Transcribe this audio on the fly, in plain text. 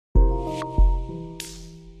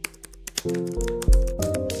Hi,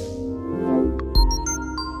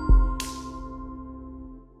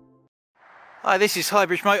 this is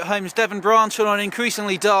Highbridge Motorhomes Devon Branch on an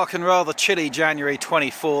increasingly dark and rather chilly January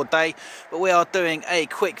 24 day, but we are doing a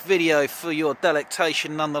quick video for your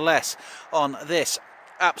delectation nonetheless on this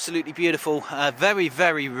absolutely beautiful, very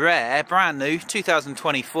rare, brand new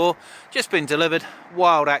 2024, just been delivered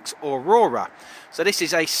Wildax Aurora. So this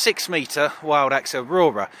is a 6-metre Wildax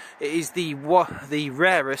Aurora. It is the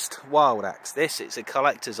rarest Wildax. It's a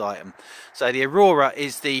collector's item. So the Aurora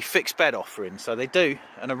is the fixed bed offering. So they do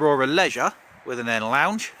an Aurora Leisure with an end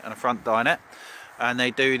lounge and a front dinette, and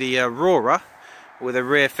they do the Aurora with a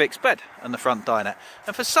rear fixed bed and the front dinette.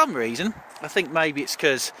 And for some reason, I think maybe it's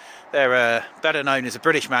because they're better known as a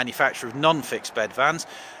British manufacturer of non-fixed bed vans,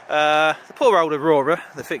 the poor old Aurora,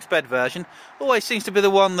 the fixed bed version, always seems to be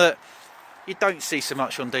the one that you don't see so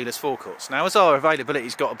much on dealers' forecourts. Now, as our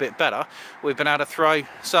availability's got a bit better, we've been able to throw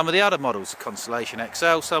some of the other models, the Constellation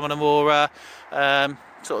XL, some of the more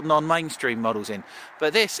sort of non-mainstream models in.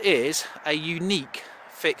 But this is a unique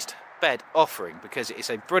fixed bed offering because it is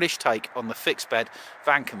a British take on the fixed bed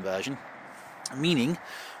van conversion, meaning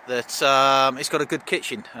that it's got a good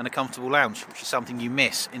kitchen and a comfortable lounge, which is something you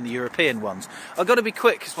miss in the European ones. I've got to be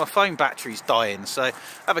quick because my phone battery's dying, so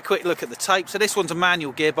have a quick look at the tape. So this one's a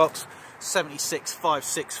manual gearbox,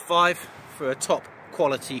 76565 for a top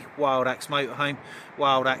quality Wildax motorhome.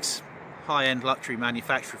 Wildax, high-end luxury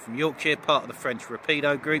manufacturer from Yorkshire, part of the French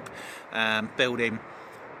Rapido group, building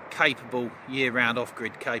capable, year-round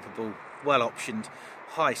off-grid capable, well-optioned,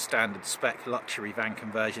 high-standard spec luxury van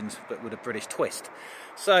conversions, but with a British twist.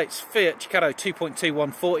 So it's Fiat Ducato 2.2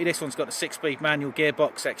 140. This one's got a 6-speed manual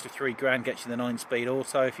gearbox, extra £3 gets you the 9-speed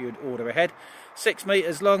auto if you would order ahead. 6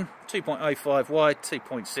 metres long, 2.05 wide,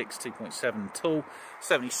 2.6, 2.7 tall,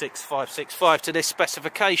 76565 to this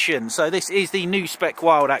specification. So this is the new spec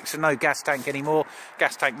Wildax, and no gas tank anymore.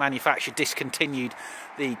 Gas tank manufacturer discontinued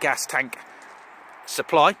the gas tank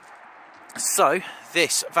supply. So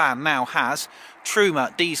this van now has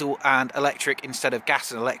Truma diesel and electric instead of gas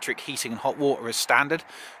and electric heating and hot water as standard.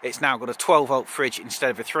 It's now got a 12-volt fridge instead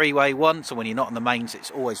of a 3-way one, so when you're not on the mains it's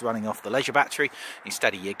always running off the leisure battery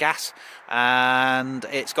instead of your gas. And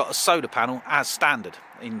it's got a solar panel as standard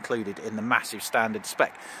included in the massive standard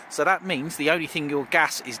spec. So that means the only thing your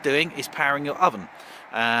gas is doing is powering your oven.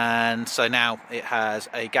 And so now it has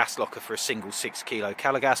a gas locker for a single 6 kilo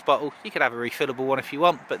Calagas bottle. You could have a refillable one if you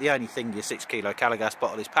want, but the only thing your 6 kilo Calagas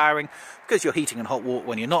bottle is powering, because your heating and hot water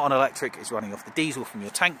when you're not on electric is running off the diesel from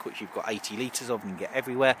your tank, which you've got 80 litres of and you can get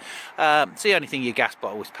everywhere. So the only thing your gas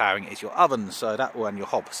bottle is powering is your oven, so that will, and your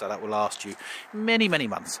hob, so that will last you many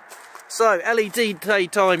months. So LED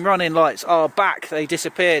daytime running lights are back. They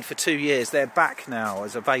disappeared for 2 years. They're back now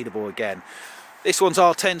as available again. This one's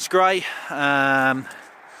R10's grey,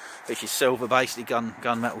 which is silver, basically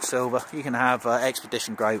gunmetal silver. You can have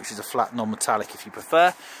Expedition grey, which is a flat non-metallic if you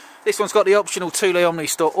prefer. This one's got the optional Thule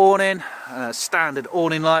Omni-Store awning, standard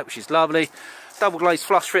awning light, which is lovely. Double glazed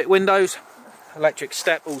flush fit windows, electric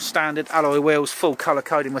step, all standard, alloy wheels, full colour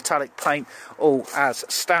coded metallic paint, all as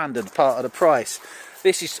standard, part of the price.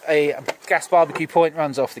 This is a gas barbecue point,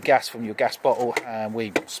 runs off the gas from your gas bottle, and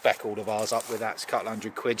we spec all of ours up with that. It's a couple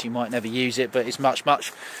 £100. You might never use it, but it's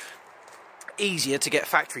much easier to get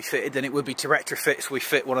factory fitted than it would be to retrofit, so we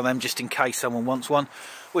fit one of them just in case someone wants one.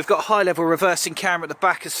 We've got a high level reversing camera at the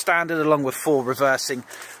back as standard, along with 4 reversing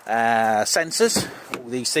sensors. All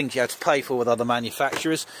these things you have to pay for with other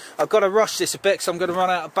manufacturers. I've got to rush this a bit because I'm going to run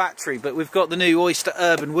out of battery, but we've got the new Oyster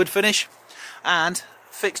Urban wood finish and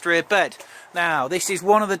fixed rear bed. Now, this is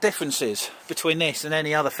one of the differences between this and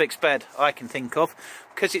any other fixed bed I can think of,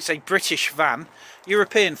 because it's a British van.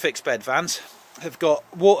 European fixed bed vans have got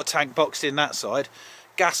water tank boxed in that side,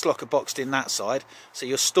 gas locker boxed in that side, so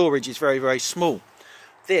your storage is very small.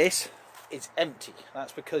 This is empty.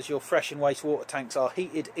 That's because your fresh and waste water tanks are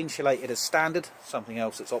heated, insulated as standard, something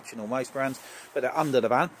else that's optional most brands, but they're under the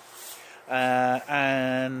van.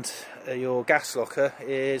 And your gas locker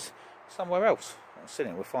is somewhere else.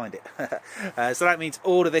 We'll find it. So that means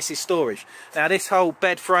all of this is storage. Now this whole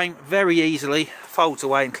bed frame very easily folds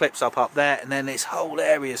away and clips up there, and then this whole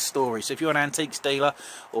area is storage. So if you're an antiques dealer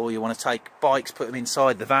or you want to take bikes, put them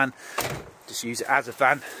inside the van, just use it as a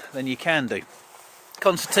van, then you can do.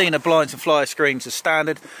 Concertina blinds and flyer screens are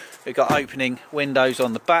standard. We've got opening windows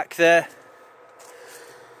on the back there.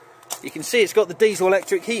 You can see it's got the diesel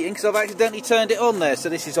electric heating because I've accidentally turned it on there. So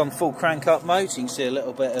this is on full crank up mode, so you can see a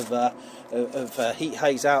little bit of heat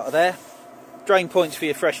haze out of there. Drain points for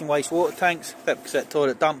your fresh and waste water tanks, 30%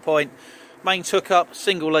 toilet dump point. Mains hookup,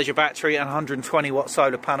 single leisure battery and 120 watt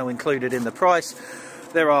solar panel included in the price.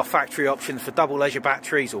 There are factory options for double leisure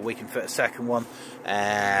batteries, or we can fit a second one,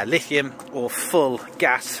 lithium or full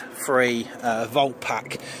gas-free volt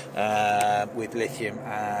pack with lithium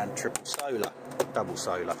and triple solar, double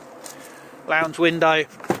solar. Lounge window,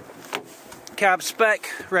 cab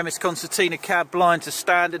spec, Remis Concertina cab, blinds are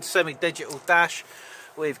standard, semi-digital dash.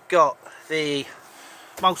 We've got the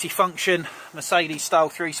multi-function Mercedes style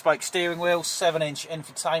 3-spoke steering wheel, 7-inch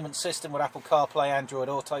infotainment system with Apple CarPlay, Android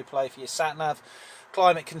Autoplay for your sat-nav.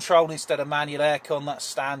 Climate control instead of manual aircon, that's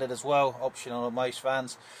standard as well, optional on most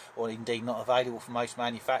vans, or indeed not available for most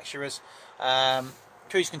manufacturers.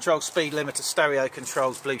 Cruise control, speed limiter, stereo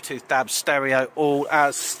controls, Bluetooth DAB stereo, all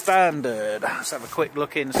as standard. Let's have a quick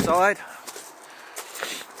look inside.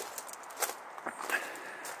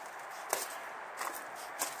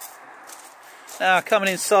 Now coming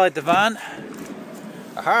inside the van,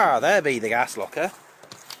 aha, there be the gas locker.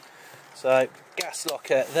 So gas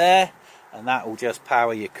locker there. And that will just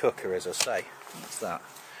power your cooker, as I say. What's that?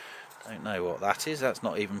 Don't know what that is. That's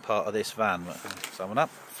not even part of this van. Someone up.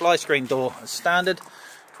 Fly screen door as standard.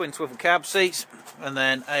 Twin swivel cab seats. And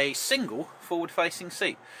then a single forward-facing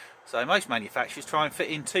seat. So most manufacturers try and fit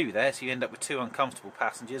in two there, so you end up with two uncomfortable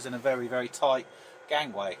passengers and a very, very tight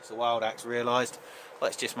gangway. So Wildax realised,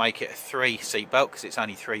 let's just make it a 3-seat belt because it's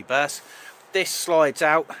only 3 berths. This slides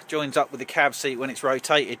out, joins up with the cab seat when it's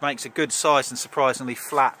rotated, makes a good size and surprisingly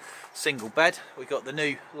flat single bed. We've got the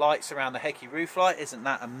new lights around the Hecky roof light, isn't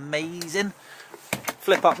that amazing?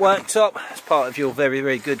 Flip up worktop as part of your very,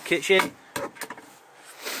 very good kitchen.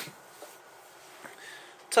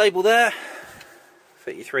 Table there,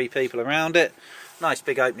 fit your 3 people around it. Nice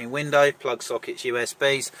big opening window, plug sockets,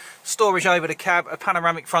 USBs. Storage over the cab. A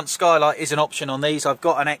panoramic front skylight is an option on these. I've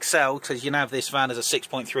got an XL because you can have this van as a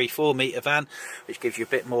 6.34 metre van, which gives you a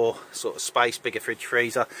bit more sort of space, bigger fridge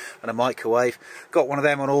freezer and a microwave. Got one of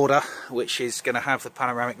them on order, which is going to have the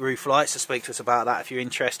panoramic roof lights. So speak to us about that if you're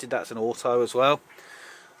interested. That's an auto as well.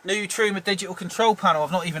 New Truma digital control panel.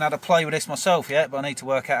 I've not even had a play with this myself yet, but I need to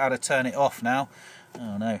work out how to turn it off now.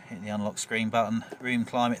 Oh no, hit the unlock screen button. Room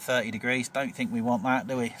climate 30 degrees. Don't think we want that,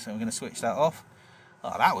 do we? So we're going to switch that off.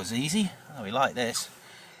 Oh, that was easy. Oh, we like this.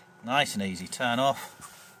 Nice and easy. Turn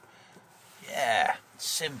off. Yeah,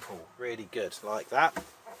 simple. Really good. Like that.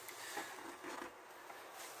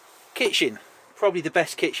 Kitchen. Probably the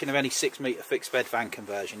best kitchen of any 6-metre fixed bed van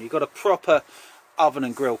conversion. You've got a proper oven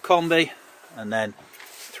and grill combi, and then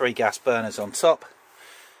 3 gas burners on top.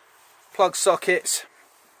 Plug sockets.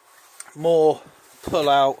 More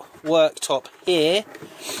pull-out worktop here.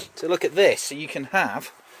 So look at this. So you can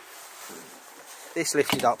have this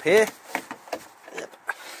lifted up here,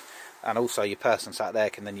 and also your person sat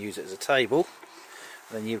there can then use it as a table.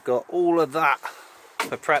 And then you've got all of that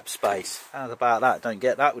for prep space. How's about that? Don't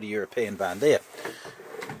get that with a European van, do you?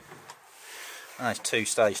 Nice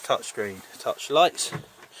 2-stage touchscreen, touch lights.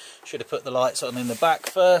 Should have put the lights on in the back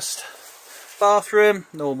first. Bathroom,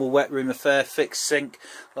 normal wet room affair, fixed sink.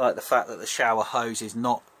 I like the fact that the shower hose is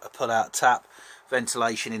not a pull-out tap.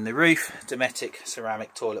 Ventilation in the roof, Dometic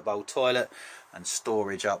ceramic toilet bowl toilet, and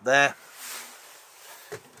storage up there.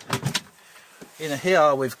 In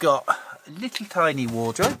here we've got a little tiny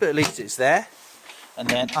wardrobe, but at least it's there. And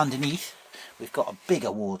then underneath we've got a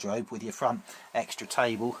bigger wardrobe with your front extra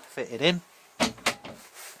table fitted in.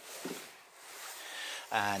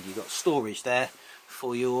 And you've got storage there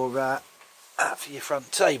for your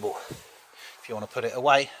front table, if you want to put it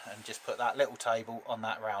away, and just put that little table on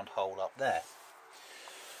that round hole up there.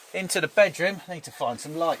 Into the bedroom. I need to find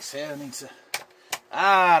some lights here. I need to...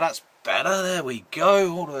 Ah, that's better. There we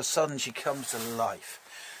go. All of a sudden she comes to life.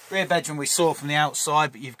 Rear bedroom we saw from the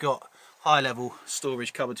outside, but you've got high-level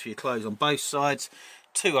storage cupboards for your clothes on both sides.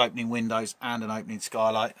 2 opening windows and an opening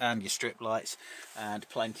skylight, and your strip lights, and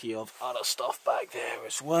plenty of other stuff back there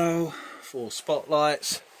as well. 4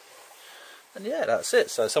 spotlights. And yeah, that's it.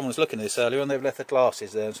 So someone was looking at this earlier and they've left the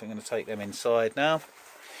glasses there, so I'm going to take them inside now.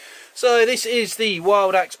 So this is the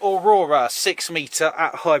Wildax Aurora 6-metre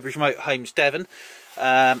at Highbridge Motorhomes Devon.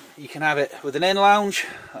 You can have it with an end lounge,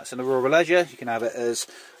 that's an Aurora Leisure. You can have it as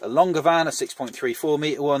a longer van, a 6.34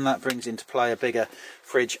 metre one, that brings into play a bigger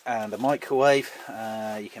fridge and a microwave.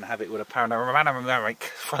 You can have it with a panoramic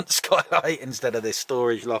front skylight instead of this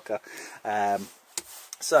storage locker.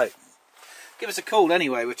 So give us a call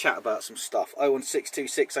anyway, we'll chat about some stuff.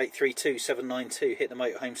 01626 832 792, hit the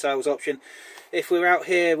motorhome sales option. If we're out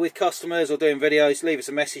here with customers or doing videos, leave us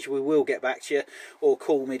a message, we will get back to you, or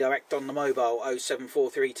call me direct on the mobile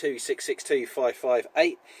 07432 662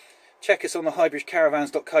 558. Check us on the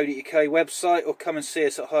highbridgecaravans.co.uk website, or come and see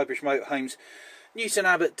us at Highbridge Motorhomes Newton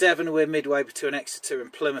Abbot, Devon. We're midway between Exeter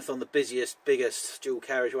and Plymouth on the busiest, biggest dual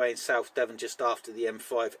carriageway in South Devon, just after the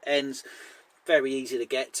M5 ends. Very easy to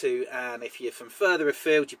get to, and if you're from further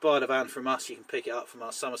afield, you buy the van from us. You can pick it up from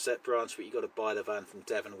our Somerset branch, but you've got to buy the van from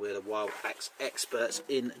Devon. We're the Wildax experts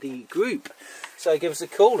in the group. So give us a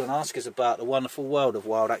call and ask us about the wonderful world of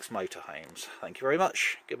Wildax motorhomes. Thank you very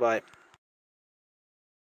much. Goodbye.